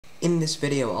In this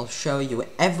video, I'll show you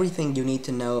everything you need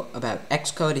to know about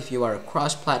Xcode if you are a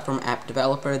cross-platform app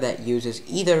developer that uses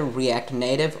either React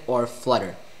Native or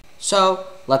Flutter. So,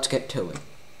 let's get to it.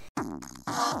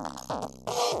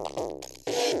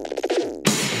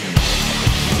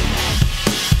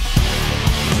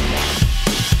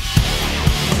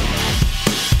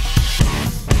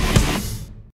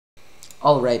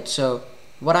 Alright, so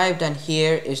what I've done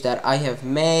here is that I have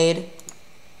made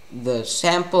the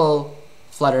sample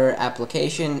Flutter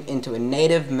application into a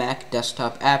native Mac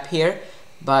desktop app here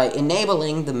by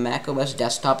enabling the macOS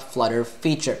desktop Flutter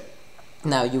feature.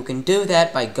 Now you can do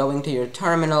that by going to your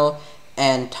terminal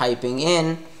and typing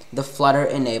in the Flutter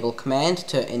enable command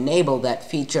to enable that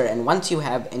feature, and once you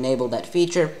have enabled that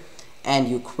feature and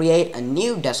you create a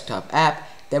new desktop app,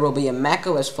 there will be a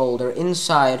macOS folder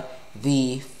inside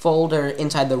the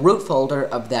root folder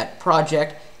of that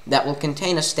project that will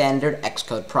contain a standard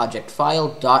Xcode project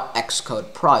file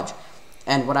 .xcodeproj.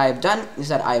 And what I've done is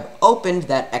that I've opened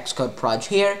that Xcode proj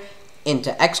here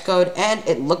into Xcode, and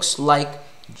it looks like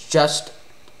just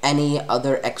any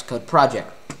other Xcode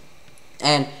project.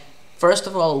 And first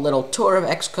of all, a little tour of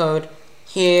Xcode.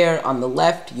 Here on the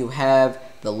left you have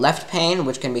the left pane,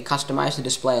 which can be customized to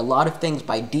display a lot of things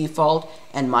by default,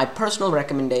 and my personal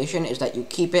recommendation is that you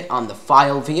keep it on the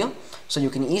file view so you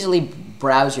can easily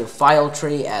browse your file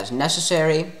tree as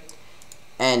necessary.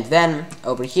 And then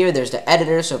over here there's the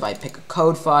editor, so if I pick a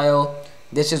code file,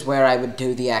 this is where I would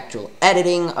do the actual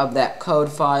editing of that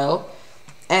code file.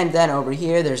 And then over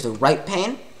here there's the right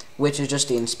pane, which is just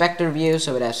the inspector view,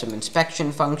 so it has some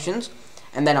inspection functions.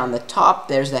 And then on the top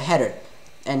there's the header,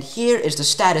 and here is the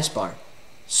status bar.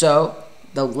 So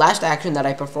the last action that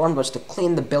I performed was to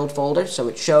clean the build folder, so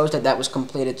it shows that that was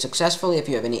completed successfully. If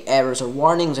you have any errors or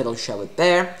warnings, it'll show it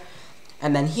there.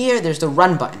 And then here there's the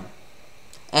run button,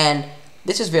 and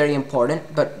this is very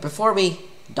important. But before we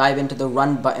dive into the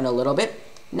run button a little bit,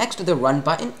 next to the run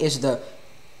button is the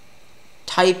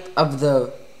type of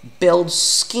the build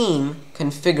scheme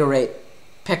configurate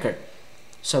picker.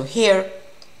 So here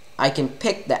I can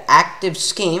pick the active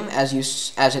scheme, as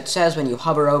it says when you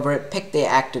hover over it, pick the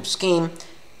active scheme.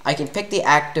 I can pick the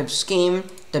active scheme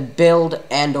to build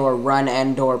and or run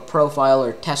and or profile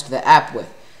or test the app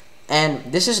with.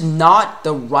 And this is not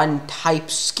the run type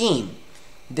scheme.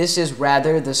 This is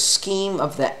rather the scheme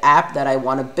of the app that I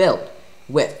want to build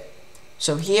with.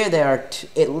 So here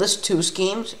it lists two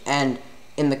schemes, and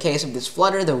in the case of this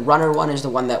Flutter, the runner one is the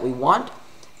one that we want.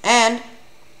 And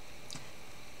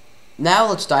now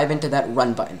let's dive into that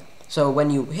run button. So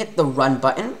when you hit the run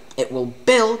button, it will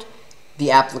build the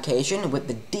application with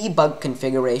the debug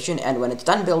configuration, and when it's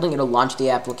done building, it'll launch the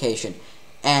application.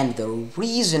 And the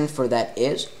reason for that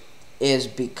is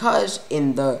because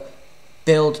in the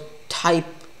build type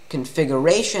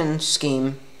configuration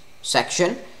scheme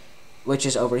section, which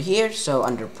is over here, so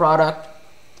under product,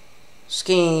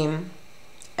 scheme,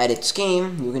 edit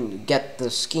scheme, you can get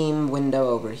the scheme window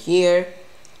over here.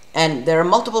 And there are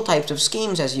multiple types of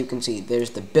schemes, as you can see.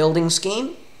 There's the building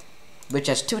scheme, which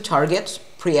has two targets,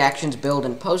 pre-actions, build,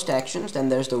 and post-actions. Then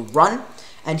there's the run,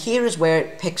 and here is where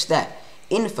it picks that.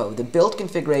 Info, the build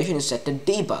configuration is set to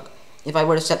debug. If I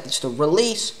were to set this to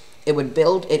release, it would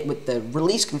build it with the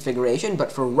release configuration,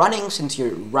 but for running, since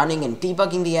you're running and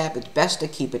debugging the app, it's best to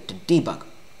keep it to debug.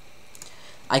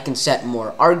 I can set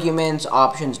more arguments,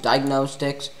 options,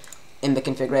 diagnostics in the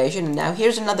configuration. And now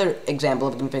here's another example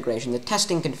of configuration, the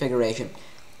testing configuration.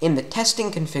 In the testing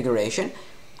configuration,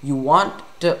 you want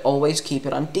to always keep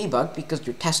it on debug because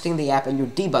you're testing the app and you're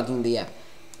debugging the app.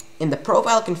 In the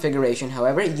profile configuration,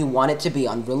 however, you want it to be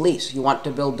on release. You want to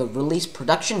build the release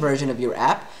production version of your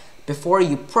app before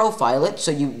you profile it, so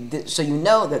you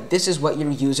know that this is what your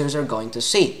users are going to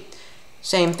see.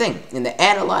 Same thing, in the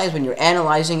analyze, when you're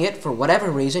analyzing it, for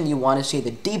whatever reason, you want to see the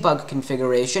debug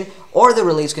configuration or the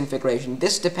release configuration.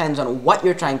 This depends on what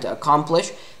you're trying to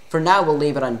accomplish. For now, we'll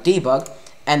leave it on debug.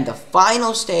 And the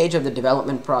final stage of the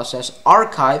development process,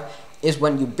 archive, is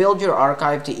when you build your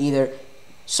archive to either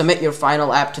submit your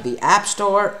final app to the App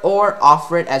Store or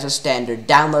offer it as a standard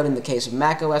download. In the case of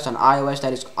macOS, on iOS,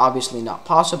 that is obviously not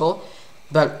possible.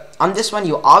 But on this one,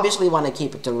 you obviously want to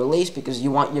keep it to release because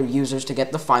you want your users to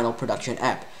get the final production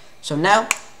app. So now,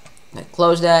 I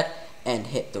close that and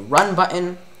hit the run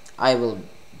button. I will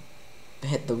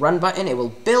hit the run button. It will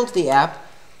build the app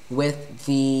with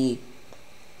the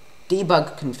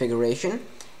debug configuration.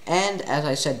 And as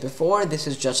I said before, this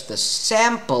is just the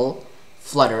sample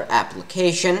Flutter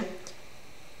application.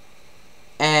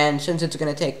 And since it's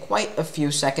going to take quite a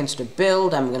few seconds to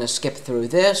build, I'm going to skip through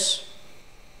this.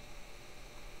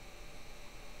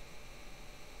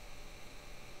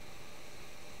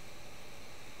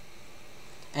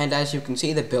 and as you can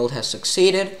see, the build has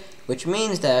succeeded, which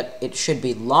means that it should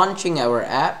be launching our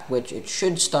app, which it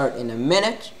should start in a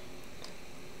minute,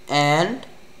 and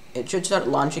it should start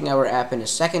launching our app in a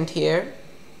second here.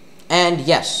 And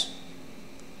yes,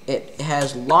 it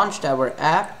has launched our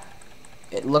app,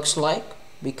 it looks like,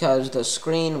 because the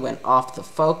screen went off the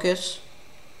focus.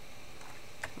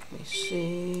 Let me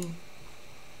see.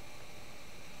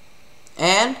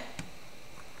 And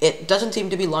it doesn't seem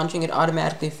to be launching it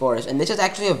automatically for us. And this is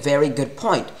actually a very good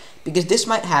point, because this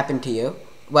might happen to you.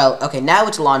 Well, okay, now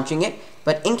it's launching it,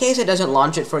 but in case it doesn't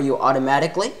launch it for you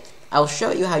automatically, I'll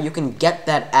show you how you can get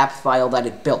that app file that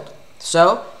it built.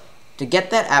 So, to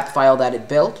get that app file that it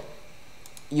built,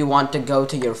 you want to go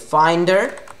to your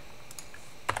Finder,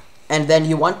 and then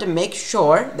you want to make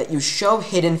sure that you show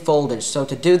hidden folders. So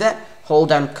to do that, hold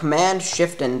down Command,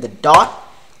 Shift, and the dot,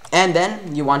 and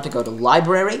then you want to go to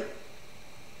Library,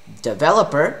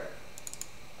 Developer,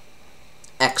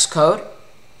 Xcode,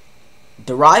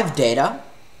 Derived Data,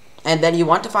 and then you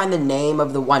want to find the name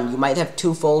of the one. You might have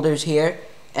two folders here,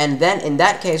 and then in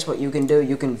that case what you can do,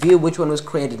 you can view which one was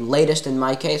created latest in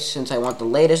my case, since I want the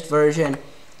latest version,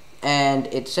 and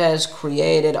it says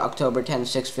created October 10,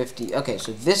 650. Okay,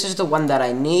 so this is the one that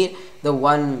I need, the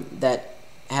one that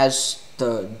has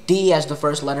the D as the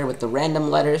first letter with the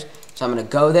random letters. So I'm going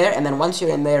to go there, and then once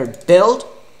you're in there, build,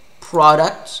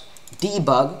 products,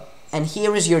 debug, and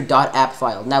here is your .app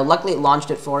file. Now, luckily it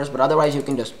launched it for us, but otherwise you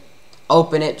can just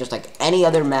open it just like any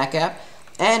other Mac app.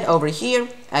 And over here,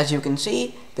 as you can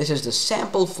see, this is the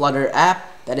sample Flutter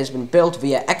app that has been built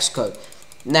via Xcode.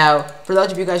 Now, for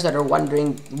those of you guys that are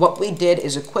wondering, what we did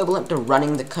is equivalent to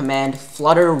running the command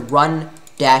flutter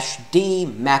run-d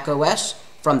macOS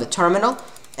from the terminal.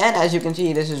 And as you can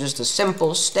see, this is just a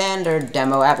simple standard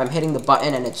demo app. I'm hitting the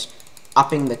button and it's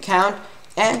upping the count.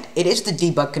 And it is the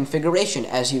debug configuration,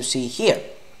 as you see here.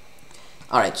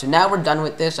 Alright, so now we're done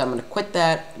with this. I'm going to quit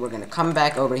that. We're going to come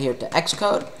back over here to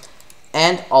Xcode.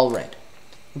 And alright,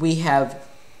 we have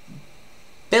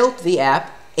built the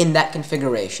app in that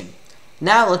configuration.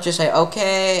 Now let's just say,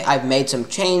 okay, I've made some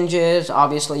changes.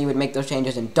 Obviously, you would make those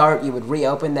changes in Dart. You would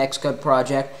reopen the Xcode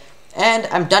project. And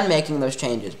I'm done making those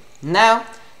changes. Now,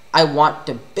 I want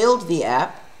to build the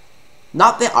app,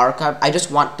 not the archive. I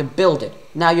just want to build it.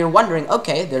 Now, you're wondering,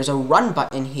 okay, there's a run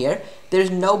button here.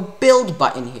 There's no build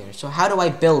button here. So how do I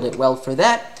build it? Well, for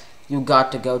that, you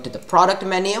got to go to the product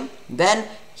menu. Then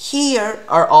here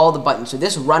are all the buttons. So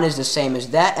this run is the same as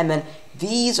that. And then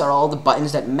these are all the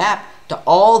buttons that map to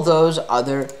all those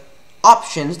other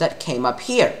options that came up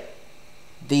here.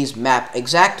 These map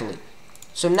exactly.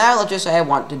 So now let's just say I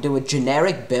want to do a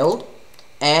generic build,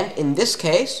 and in this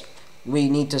case we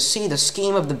need to see the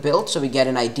scheme of the build so we get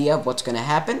an idea of what's going to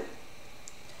happen.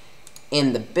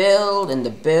 In the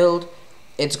build,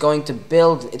 it's going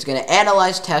to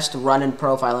analyze, test, run, and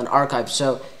profile and archive.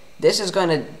 So this is going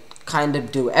to kind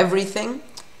of do everything.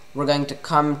 We're going to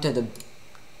come to the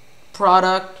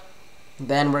product,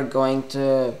 then we're going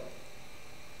to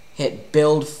hit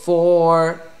build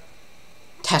for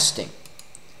testing.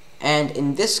 And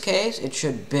in this case, it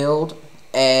should build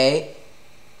a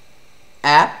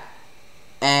app,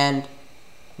 and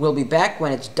we'll be back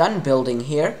when it's done building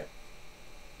here.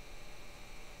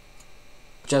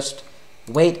 Just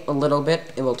wait a little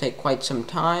bit. It will take quite some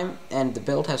time, and the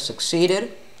build has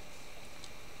succeeded.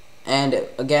 And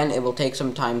again, it will take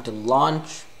some time to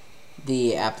launch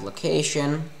the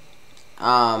application.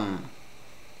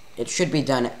 It should be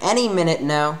done any minute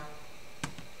now,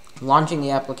 launching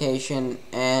the application.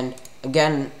 And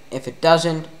again, if it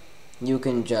doesn't, you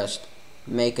can just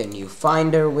make a new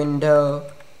Finder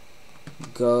window,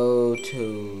 go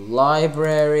to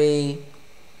Library,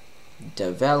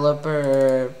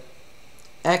 Developer,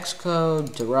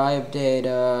 Xcode, Derived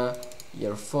Data,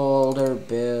 your folder,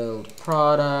 Build,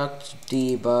 Products,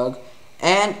 Debug,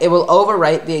 and it will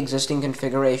overwrite the existing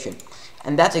configuration.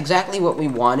 And that's exactly what we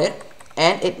wanted,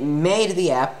 and it made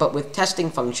the app but with testing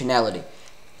functionality.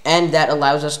 And that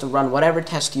allows us to run whatever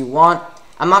test you want.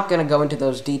 I'm not going to go into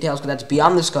those details because that's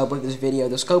beyond the scope of this video.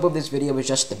 The scope of this video is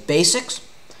just the basics.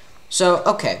 So,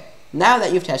 okay, now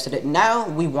that you've tested it, now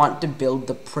we want to build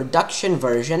the production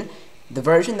version, the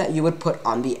version that you would put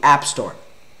on the App Store.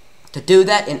 To do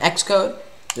that in Xcode,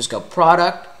 just go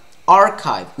Product,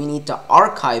 Archive. We need to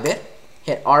archive it.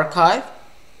 Hit Archive,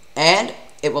 and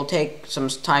it will take some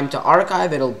time to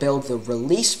archive. It'll build the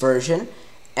release version,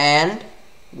 and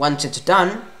once it's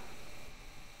done,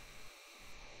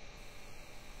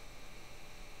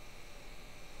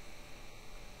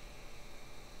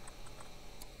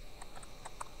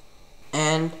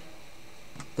 and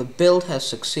the build has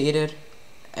succeeded,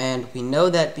 and we know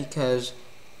that because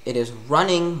it is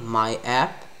running my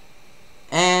app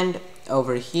And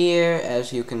over here,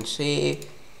 as you can see,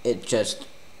 it just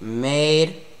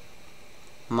made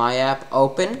my app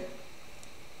open,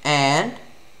 and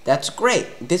that's great.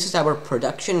 This is our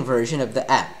production version of the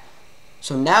app.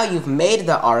 So now you've made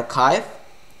the archive,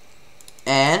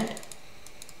 and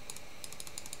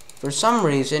for some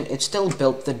reason it still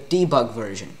built the debug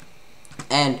version,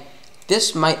 and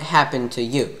this might happen to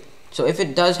you. So if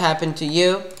it does happen to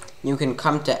you, you can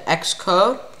come to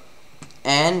Xcode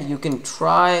and you can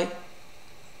try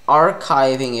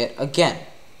archiving it again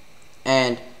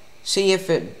and see if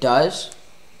it does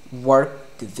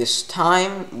work this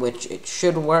time, which it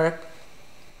should work.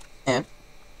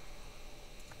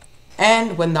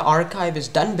 And when the archive is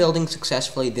done building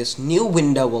successfully, this new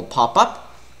window will pop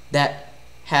up that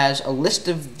has a list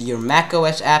of your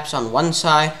macOS apps on one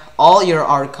side, all your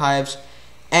archives,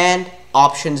 and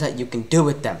options that you can do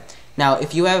with them. Now,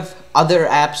 if you have other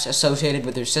apps associated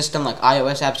with your system, like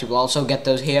iOS apps, you will also get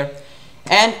those here.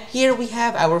 And here we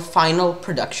have our final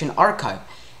production archive.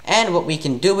 And what we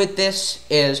can do with this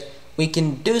is we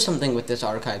can do something with this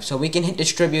archive. So we can hit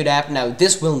distribute app. Now,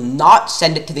 this will not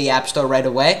send it to the App Store right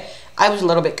away. I was a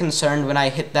little bit concerned when I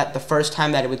hit that the first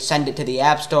time that it would send it to the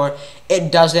App Store.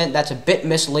 It doesn't. That's a bit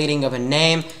misleading of a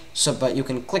name. But you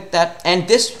can click that, and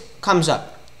this comes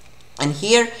up. And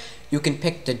here you can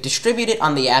pick to distribute it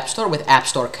on the App Store with App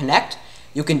Store Connect.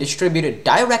 You can distribute it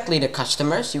directly to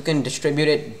customers. You can distribute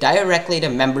it directly to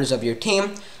members of your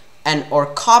team, or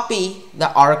copy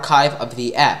the archive of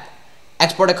the app.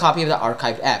 Export a copy of the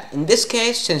archived app. In this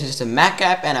case, since it's a Mac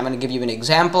app, and I'm going to give you an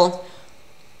example,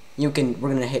 we're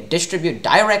going to hit distribute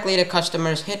directly to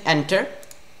customers, hit enter,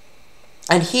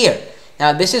 and here,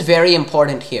 now this is very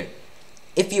important here.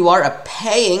 If you are a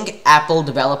paying Apple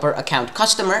developer account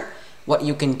customer, what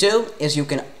you can do is you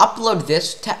can upload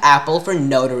this to Apple for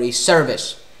notary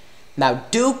service. Now,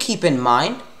 do keep in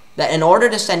mind that in order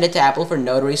to send it to Apple for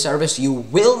notary service, you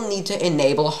will need to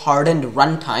enable hardened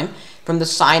runtime from the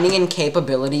signing in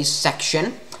capabilities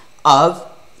section of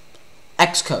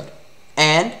Xcode.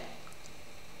 And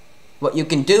what you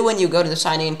can do when you go to the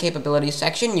signing in capabilities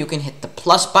section, you can hit the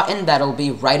plus button that'll be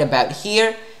right about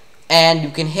here, and you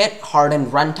can hit hardened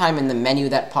runtime in the menu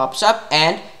that pops up,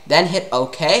 and then hit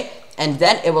OK, and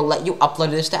then it will let you upload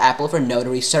this to Apple for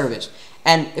notary service.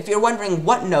 And if you're wondering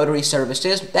what notary service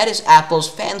is, that is Apple's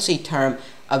fancy term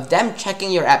of them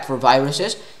checking your app for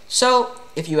viruses. So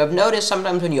if you have noticed,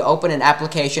 sometimes when you open an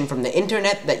application from the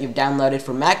internet that you've downloaded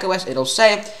from macOS, it'll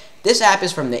say, this app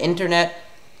is from the internet.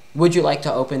 Would you like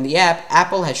to open the app?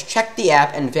 Apple has checked the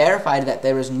app and verified that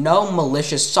there is no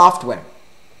malicious software.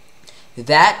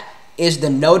 That is the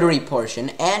notary portion,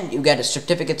 and you get a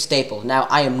certificate staple. Now,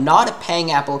 I am not a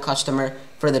paying Apple customer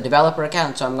for the developer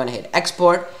account, so I'm going to hit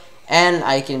export, and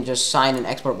I can just sign and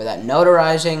export without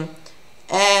notarizing.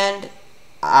 And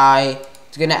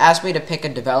it's going to ask me to pick a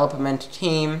development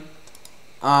team.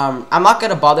 I'm not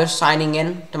going to bother signing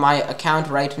in to my account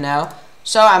right now,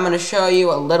 so I'm going to show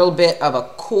you a little bit of a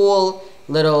cool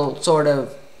little sort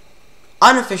of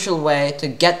unofficial way to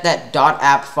get that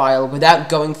 .app file without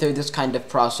going through this kind of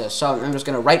process. So I'm just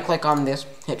going to right click on this,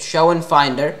 hit show in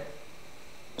Finder,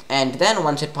 and then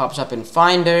once it pops up in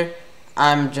Finder,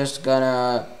 I'm just going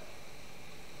to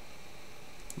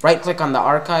right click on the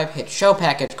archive, hit show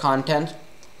package content,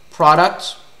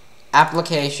 products,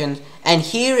 applications, and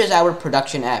here is our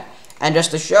production app. And just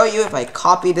to show you, if I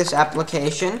copy this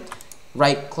application,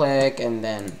 right click and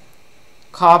then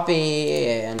copy,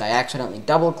 and I accidentally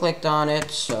double clicked on it,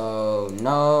 so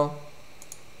no.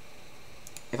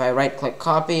 If I right click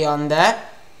copy on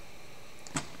that,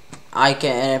 I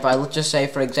can, and if I let's just say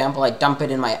for example I dump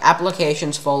it in my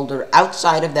applications folder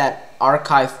outside of that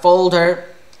archive folder,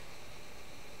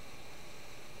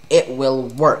 it will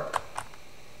work.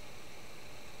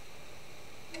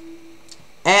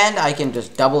 And I can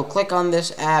just double click on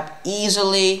this app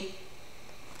easily,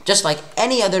 just like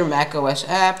any other macOS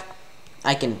app.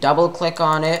 I can double click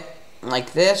on it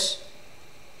like this,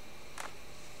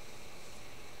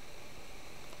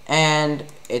 and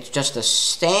it's just the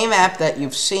same app that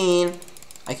you've seen.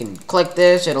 I can click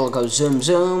this, it'll go zoom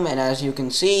zoom, and as you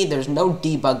can see, there's no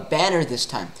debug banner this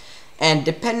time. And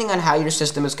depending on how your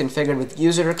system is configured with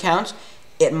user accounts,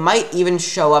 it might even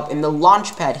show up in the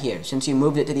launchpad here, since you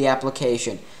moved it to the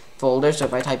application folder. So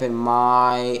if I type in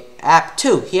my app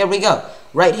 2, here we go,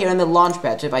 right here in the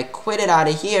launchpad. So if I quit it out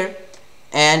of here,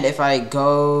 and if I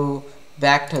go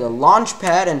back to the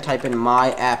launchpad and type in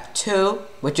my app 2,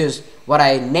 which is what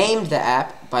I named the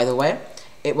app, by the way,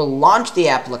 it will launch the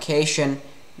application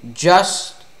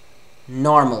just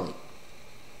normally.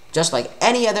 Just like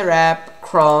any other app,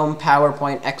 Chrome,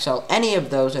 PowerPoint, Excel, any of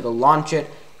those, it'll launch it.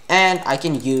 and I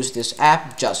can use this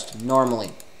app just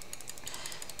normally.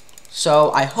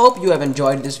 So I hope you have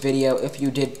enjoyed this video. If you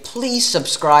did, please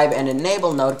subscribe and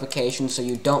enable notifications so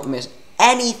you don't miss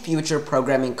any future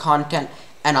programming content,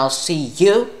 and I'll see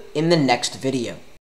you in the next video.